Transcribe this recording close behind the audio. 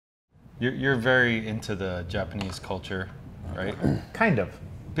You're very into the Japanese culture, right? Kind of.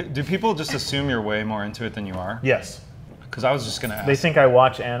 Do people just assume you're way more into it than you are? Yes. Because I was just going to ask. They think I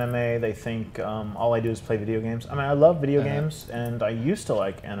watch anime. They think all I do is play video games. I mean, I love video games, and I used to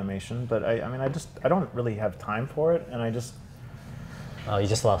like animation, but I mean, I don't really have time for it, and I just... Oh, you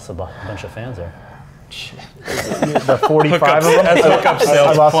just lost a bunch of fans there. The 45 of them?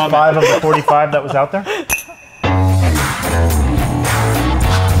 I lost 5 of the 45 that was out there?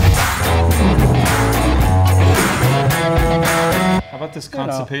 How about this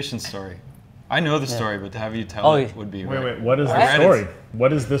constipation story? I know the story, but to have you tell it would be... Wait, what is the story?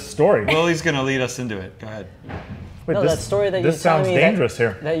 What is this story? Willie's going to lead us into it. Go ahead. Wait, no, that story that this you sounds me dangerous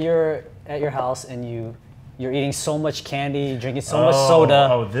here. That you're at your house and you're eating so much candy, drinking so much soda.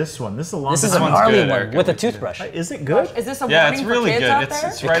 Oh, this one. This is a long This is a gnarly one with a toothbrush. Is it good? Is this a Yeah, warning it's for really kids good. out there?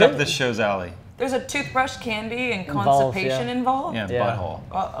 It's right up this show's alley. There's a toothbrush, candy, and constipation involved? Yeah, butthole.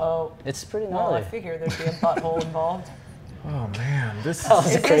 Uh-oh. It's pretty Well, gnarly. I figured there'd be a butthole involved. Oh man, this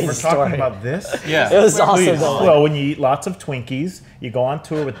was a crazy we're story. talking about this? Yeah. It was awesome though. Well, when you eat lots of Twinkies, you go on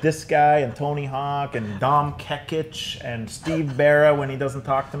tour with this guy and Tony Hawk and Dom Kekich and Steve Barra when he doesn't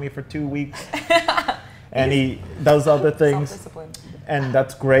talk to me for 2 weeks. And he does other things. Self-discipline. And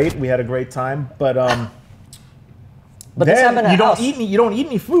that's great. We had a great time, but this happened at you don't house. you don't eat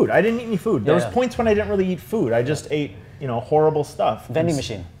any food. I didn't eat any food. There was Yeah. points when I didn't really eat food. I just ate, horrible stuff. Vending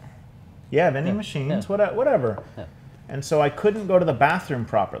machine. Yeah, vending machines, Yeah. whatever. Yeah. And so I couldn't go to the bathroom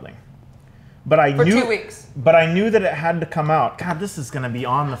properly. But I For knew 2 weeks. But I knew that it had to come out. God, this is gonna be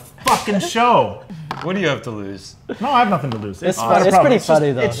on the fucking show. What do you have to lose? No, I have nothing to lose. It's not a it's problem. pretty It's just-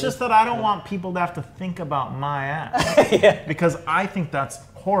 funny though. It's just that I don't want people to have to think about my ass. Because I think that's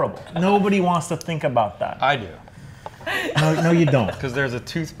horrible. Nobody wants to think about that. I do. No, you don't. Because there's a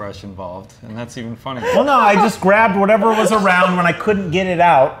toothbrush involved, and that's even funnier. Well, no, I just grabbed whatever was around when I couldn't get it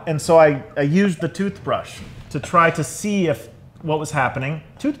out, and so I used the toothbrush to try to see what was happening.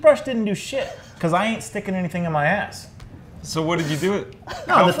 Toothbrush didn't do shit, because I ain't sticking anything in my ass. So what did you do?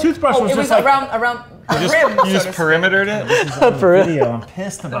 No, the toothbrush was It was just like... around the rim. You just perimetered it? This is on video. I'm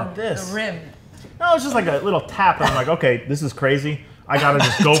pissed about this. The rim. No, it's just like a little tap, and I'm like, okay, this is crazy. I gotta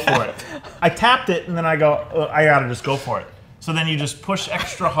just go for it. I tapped it, and then I go, I gotta just go for it. So then you just push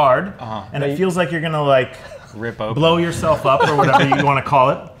extra hard, and it feels like you're gonna like Rip open. blow yourself up or whatever you want to call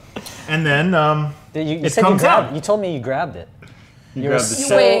it. And then you it said comes out. You told me you grabbed it. You grabbed the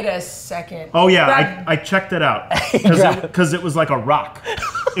You wait a second. Oh yeah, I checked it out because it was like a rock.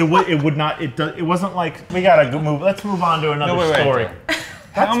 It would not. It wasn't like we gotta move. Let's move on to another story.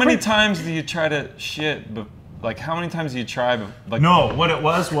 How many times do you try to shit? Like, how many times do you try? Like, No, what it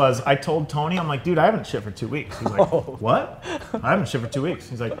was I told Tony, I'm like, dude, I haven't shit for 2 weeks. He's like, what? I haven't shit for 2 weeks.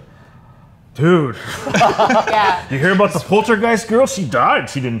 He's like, dude, Yeah. you hear about the poltergeist girl? She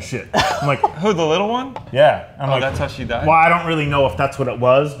died. She didn't shit. I'm like, who, the little one? yeah. I'm like, That's how she died? well, I don't really know if that's what it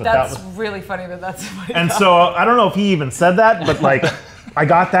was, but That's that was. really funny that that's what And so I don't know if he even said that, but like, I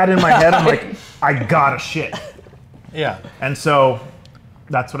got that in my head. I'm like, I gotta shit. Yeah. And so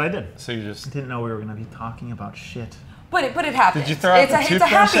that's what I did. So you just... Didn't know we were gonna be talking about shit. But it happened. Did you throw out it's the a toothbrush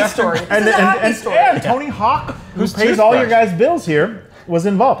happy after? story. This is a happy story. And Tony Hawk, who Whose pays all your toothbrush? guys' bills here, was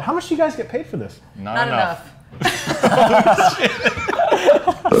involved. How much do you guys get paid for this? Not enough.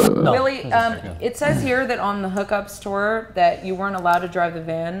 Willie, it says here that on the hookups tour that you weren't allowed to drive the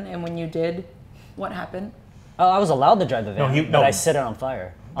van, and when you did, what happened? Oh, I was allowed to drive the van, No, but I set it on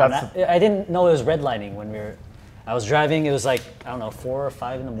fire. That's I didn't know it was redlining when I was driving. It was like, I don't know, 4 or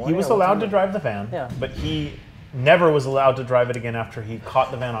 5 in the morning. He was allowed to drive the van, but he never was allowed to drive it again after he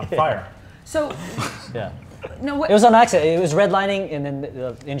caught the van on fire. So, Yeah. no, what? It was on accident. It was redlining, and then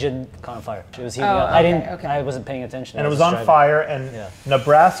the engine caught on fire. It was heating up. I wasn't paying attention. And I it was just on driving. fire, and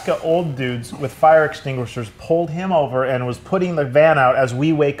Nebraska old dudes with fire extinguishers pulled him over and was putting the van out as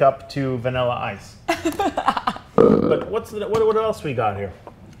we wake up to Vanilla Ice. But what else we got here?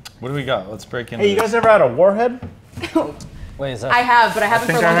 What do we got? Let's break in. Hey, you guys ever had a Warhead? Wait, is that? I have, but I haven't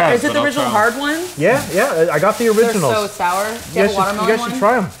for a think I long time. have, Is it but the I'll original try. hard ones? Yeah, I got the They're originals. so sour. Do you you have a guys watermelon should one?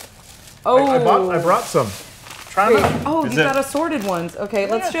 try them. Oh, I brought some. Try them out. Oh, Is you it- got assorted ones. Okay,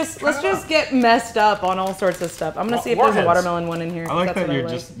 let's just out. get messed up on all sorts of stuff. I'm gonna see if there's a Warheads. watermelon one in here. I like That's that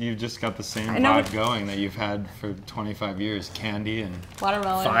what you've just got the same I know vibe what- going that you've had for 25 years. Candy and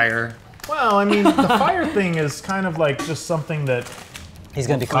Watermelon. fire. Well, I mean, the fire thing is kind of like just something that. He's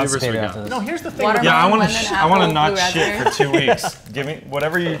gonna be flavors we constipated got? after this. No, here's the thing. Watermelon. Yeah, I want lemon, to. I apple, want to not blue shit for raspberry. 2 weeks. Give me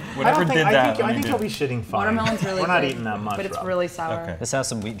whatever I did don't think, that. I think he'll be shitting fine. Watermelon's really We're not good, eating that much, but it's Rob. really sour. Okay. Let's have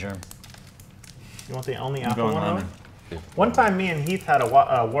some wheat germ. You want the only I'm apple going one? lemon. Rob? One time, me and Heath had a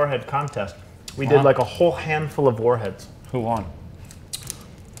Warhead contest. We did like a whole handful of Warheads. Who won?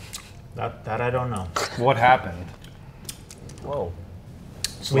 That I don't know. What happened? Whoa.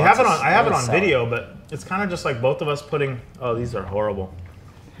 So we have it on. I have it on video, but it's kind of just like both of us putting. Oh, these are horrible.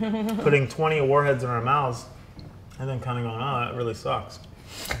 Putting 20 warheads in our mouths, and then kind of going, "Oh, that really sucks."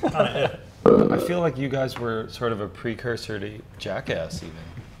 Kind of it. I feel like you guys were sort of a precursor to Jackass, even.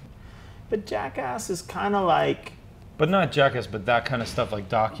 But Jackass is kind of like. But not Jackass, but that kind of stuff, like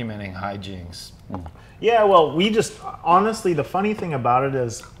documenting hijinks. Yeah, well, we just honestly, the funny thing about it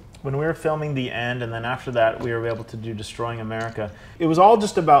is, when we were filming the end, and then after that, we were able to do Destroying America. It was all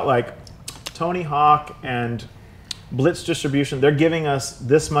just about like Tony Hawk and Blitz Distribution. They're giving us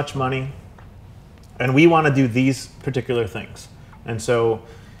this much money, and we want to do these particular things. And so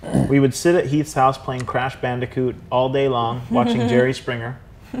we would sit at Heath's house playing Crash Bandicoot all day long, watching Jerry Springer,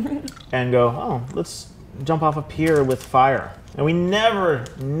 and go, oh, let's jump off a pier with fire. And we never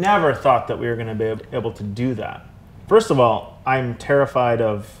thought that we were going to be able to do that. First of all, I'm terrified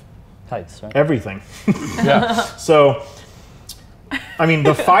of heights, right? Everything. Yeah. So, I mean,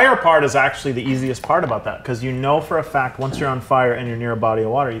 the fire part is actually the easiest part about that, because you know for a fact once you're on fire and you're near a body of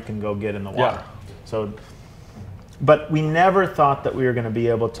water, you can go get in the water. Yeah. So, but we never thought that we were going to be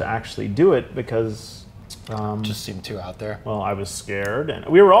able to actually do it because just seemed too out there. Well, I was scared, and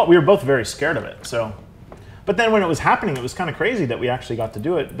we were both very scared of it. So, but then when it was happening, it was kind of crazy that we actually got to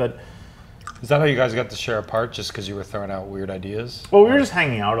do it. But is that how you guys got to share a part, just because you were throwing out weird ideas? Well, we were just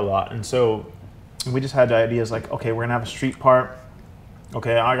hanging out a lot, and so we just had ideas like, okay, we're gonna have a street part.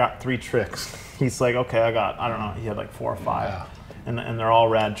 Okay, I got 3 tricks. He's like, okay, I don't know, he had like 4 or 5. Yeah. And they're all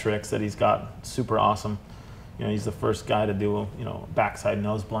rad tricks that he's got, super awesome. You know, he's the first guy to do, you know, backside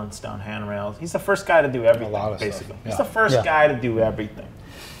nose blunts down handrails. He's the first guy to do everything, basically. Yeah. He's the first guy to do everything,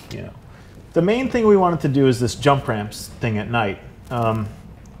 you know. The main thing we wanted to do is this jump ramps thing at night,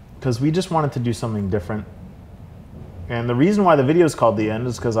 because we just wanted to do something different. And the reason why the video is called The End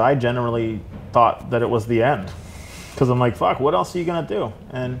is because I generally thought that it was the end. Because I'm like, fuck, what else are you gonna do?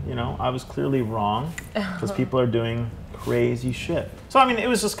 And, you know, I was clearly wrong, because people are doing crazy shit. So, I mean, it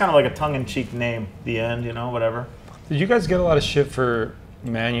was just kind of like a tongue-in-cheek name, The End, you know, whatever. Did you guys get a lot of shit for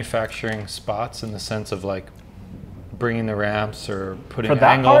manufacturing spots, in the sense of like bringing the ramps or putting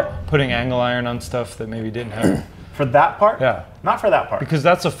angle iron on stuff that maybe didn't have? For that part? Yeah. Not for that part. Because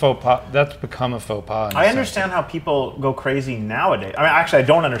that's a faux pas. That's become a faux pas. I understand how people go crazy nowadays. I mean, actually, I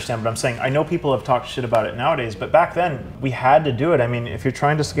don't understand, but I'm saying I know people have talked shit about it nowadays, but back then, we had to do it. I mean, if you're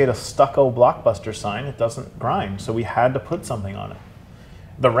trying to skate a stucco Blockbuster sign, it doesn't grind, so we had to put something on it.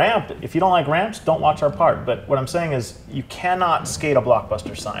 The ramp, if you don't like ramps, don't watch our part. But what I'm saying is, you cannot skate a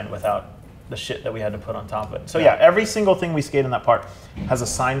Blockbuster sign without the shit that we had to put on top of it. So yeah, every single thing we skate in that part has a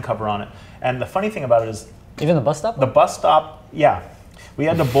sign cover on it. And the funny thing about it is, even the bus stop? The bus stop, yeah. We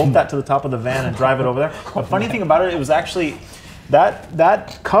had to bolt that to the top of the van and drive it over there. The funny thing about it was actually,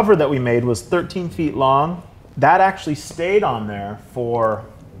 that cover that we made was 13 feet long. That actually stayed on there for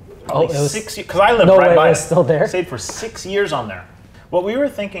probably 6 years. Because I lived right by it. It was still there? It stayed for 6 years on there. What we were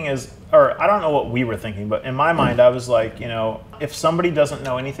thinking is, or I don't know what we were thinking, but in my mind I was like, you know, if somebody doesn't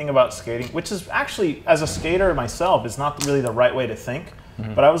know anything about skating, which is actually, as a skater myself, is not really the right way to think.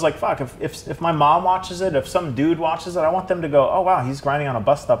 But I was like, fuck, if my mom watches it, if some dude watches it, I want them to go, oh wow, he's grinding on a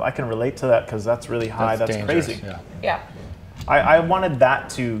bus stop. I can relate to that because that's really high, that's crazy. Yeah. I wanted that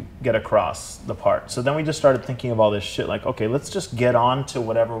to get across the part. So then we just started thinking of all this shit like, okay, let's just get on to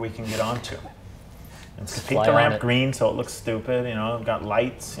whatever we can get onto. And paint the ramp green so it looks stupid, you know, got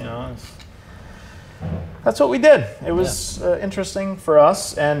lights, you know. That's what we did. It was interesting for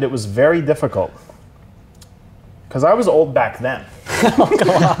us, and it was very difficult. Because I was old back then.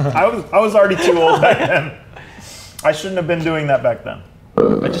 I was already too old back then. I shouldn't have been doing that back then.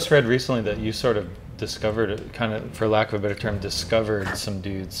 I just read recently that you sort of discovered, kind of, for lack of a better term, discovered some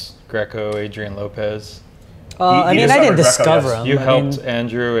dudes. Greco, Adrian Lopez. I mean, I didn't discover them. You helped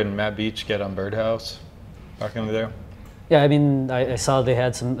Andrew and Matt Beach get on Birdhouse back in the day. Yeah, I mean, I saw they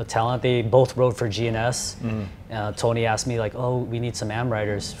had some talent. They both rode for GNS. Tony asked me like, oh, we need some AM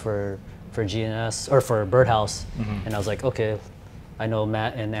riders for GNS or for Birdhouse, and I was like, okay, I know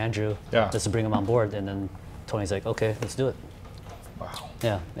Matt and Andrew, let's bring them on board. And then Tony's like, okay, let's do it. Wow.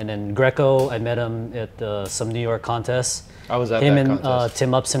 Yeah, and then Greco, I met him at some New York contests. I was at him that and contest.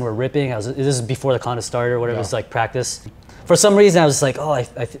 Tim Upson were ripping. This is before the contest started or whatever. It was like practice. For some reason, I was like, oh,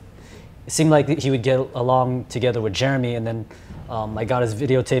 it seemed like he would get along together with Jeremy, and then I got his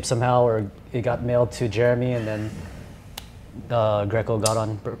videotape somehow, or it got mailed to Jeremy, and then Greco got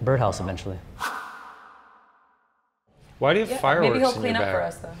on Birdhouse eventually. Why do you have fireworks maybe he'll in clean your up bag? for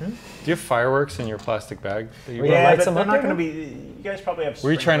us, though. Do you have fireworks in your plastic bag? That you Yeah, light but some they're up not there? going to be. You guys probably have.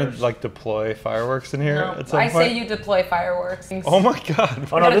 Were you trying to sprinklers. like deploy fireworks in here No, at some I point? say you deploy fireworks. Oh my god!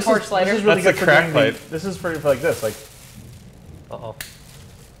 Oh got no, a torch this lighter. is really That's good a for crack doing pipe. This is for like this, like. Uh-oh.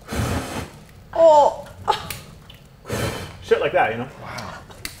 Oh. Shit like that, you know. Wow.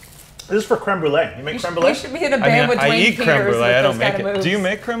 This is for creme brulee. You make creme brulee? You should be in a band with I Dwayne eat creme Peters brulee. with I don't those make kind of it. moves. Do you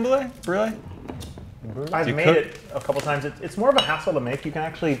make creme brulee? Brulee? I've Do you made cook? it a couple times. It's more of a hassle to make. You can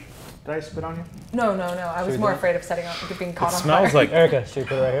actually. Did I spit on you? No. I was more afraid of being caught It on smells fire. like. Erica, should we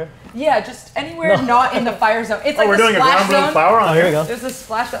put it right here? Yeah, just anywhere not in the fire zone. It's like We're the doing a splash ground room zone. flower on Oh, here. here we go. There's a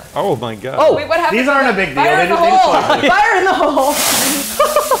splash zone. Oh my god. Oh! Wait, what happened? These aren't a big deal. Fire They in the just need to hole. slide. Fire in the hole.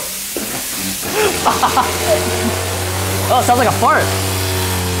 Oh, it sounds like a fart.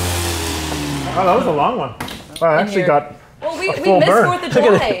 Oh, that was a long one. Oh, I actually here. got. Well, we full missed burn. 4th of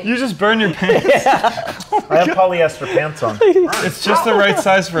July. You just burn your pants. I have polyester pants on. It's just the right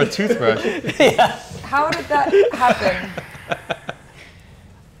size for a toothbrush. How did that happen?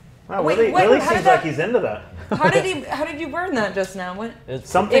 Wow, Wait, Willy, wait, Willy how seems did that- like he's into that. How did you burn that just now? What? It's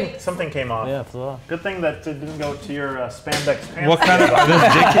Something came off. yeah, flew off. Good thing that it didn't go to your spandex pants. What kind of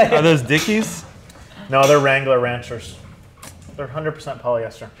are those Dickies? No, they're Wrangler Ranchers. They're 100%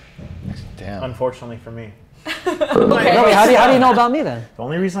 polyester. Damn. Unfortunately for me. No, wait, how do you know about me then? The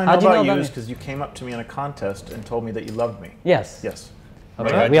only reason I know How'd you know about you about is me? because you came up to me in a contest and told me that you loved me. Yes. Yes.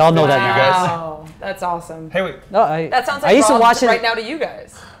 Okay. Right. We all know that. Wow, that's awesome. Hey, wait. No, That sounds I like used to Rob watch it right now to you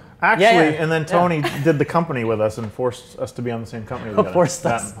guys. Actually, Yeah. and then Tony did the company with us and forced us to be on the same company together. Forced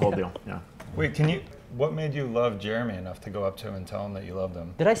that us, whole yeah. deal. Yeah. Wait, what made you love Jeremy enough to go up to him and tell him that you loved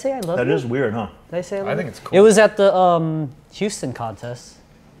him? Did I say I love That you? is weird, huh? Did I say I love I think you? it's cool. It was at the Houston contest.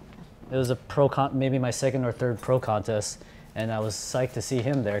 It was a maybe my second or third pro contest, and I was psyched to see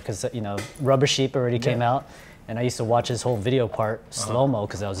him there because Rubber Sheep already came out, and I used to watch his whole video part slow mo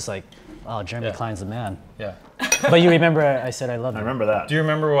because I was just like, oh, Jeremy Klein's the man. Yeah. But you remember I said I love I you. remember that. Do you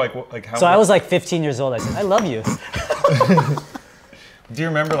remember like how? So I was like 15 years old. I said I love you. Do you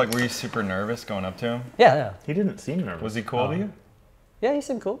remember like were you super nervous going up to him? Yeah. He didn't seem nervous. Was he cool to you? Yeah, he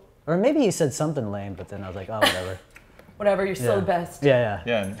seemed cool. Or maybe he said something lame, but then I was like, oh, whatever. Whatever, you're still the best. Yeah.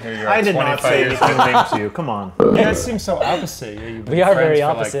 Yeah, and here you are. I did not 25 say years anything lame to you. Come on. You guys seem so opposite. You've been We are friends very for,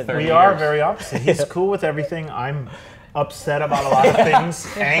 like, opposite. 30 We are years. very opposite. He's cool with everything. I'm upset about a lot of things,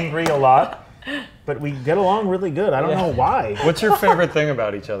 angry a lot, but we get along really good. I don't know why. What's your favorite thing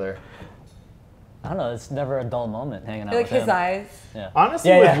about each other? I don't know. It's never a dull moment hanging out Like with his him. eyes. Honestly,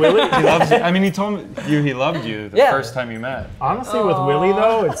 Yeah, with yeah. Willy, He loves you. I mean, he told me he loved you the Yeah. first time you met. honestly with Willy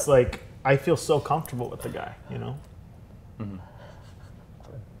though, it's like I feel so comfortable with the guy. You know.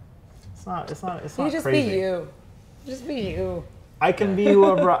 It's not You just crazy. be you. Just be you. I can be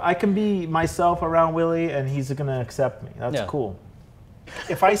whoever I can be myself around Willy, and he's gonna accept me. That's Yeah. cool.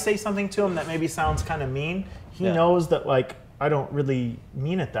 If I say something to him that maybe sounds kind of mean, he Yeah. knows that like I don't really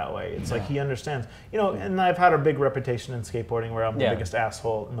mean it that way. It's like he understands. You know, and I've had a big reputation in skateboarding where I'm the Yeah. biggest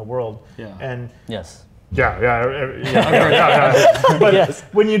asshole in the world. Yeah. And Yes. yeah. But Yes.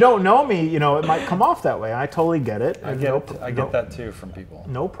 when you don't know me, you know, it might come off that way. I totally get it. I and get that too from people.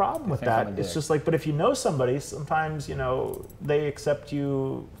 no problem with think I'm that. a It's dick. just like, but if you know somebody, sometimes, you know, they accept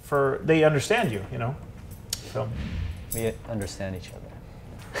you they understand you, you know? So, We understand each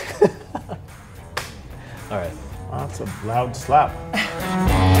other. All right. that's a loud slap. We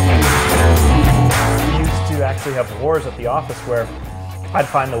used to actually have wars at the office where I'd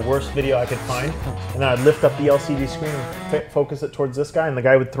find the worst video I could find, and then I'd lift up the LCD screen and focus it towards this guy, and the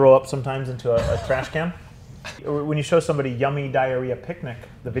guy would throw up sometimes into a trash can. When you show somebody Yummy Diarrhea Picnic,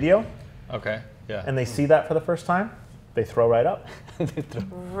 the video, Okay. Yeah. and they see that for the first time, they throw right up.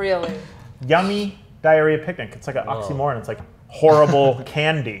 Really. Yummy Diarrhea Picnic. It's like an oxymoron. It's like horrible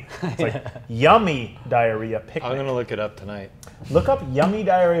candy. It's like Yummy Diarrhea I'm Picnic. gonna look it up tonight. Look up Yummy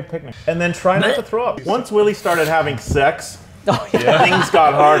Diarrhea Picnic, and then try not to throw up. Once Willy started having sex, Oh, yeah. things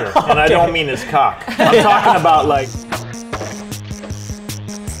got harder, and I don't mean his cock. I'm talking about like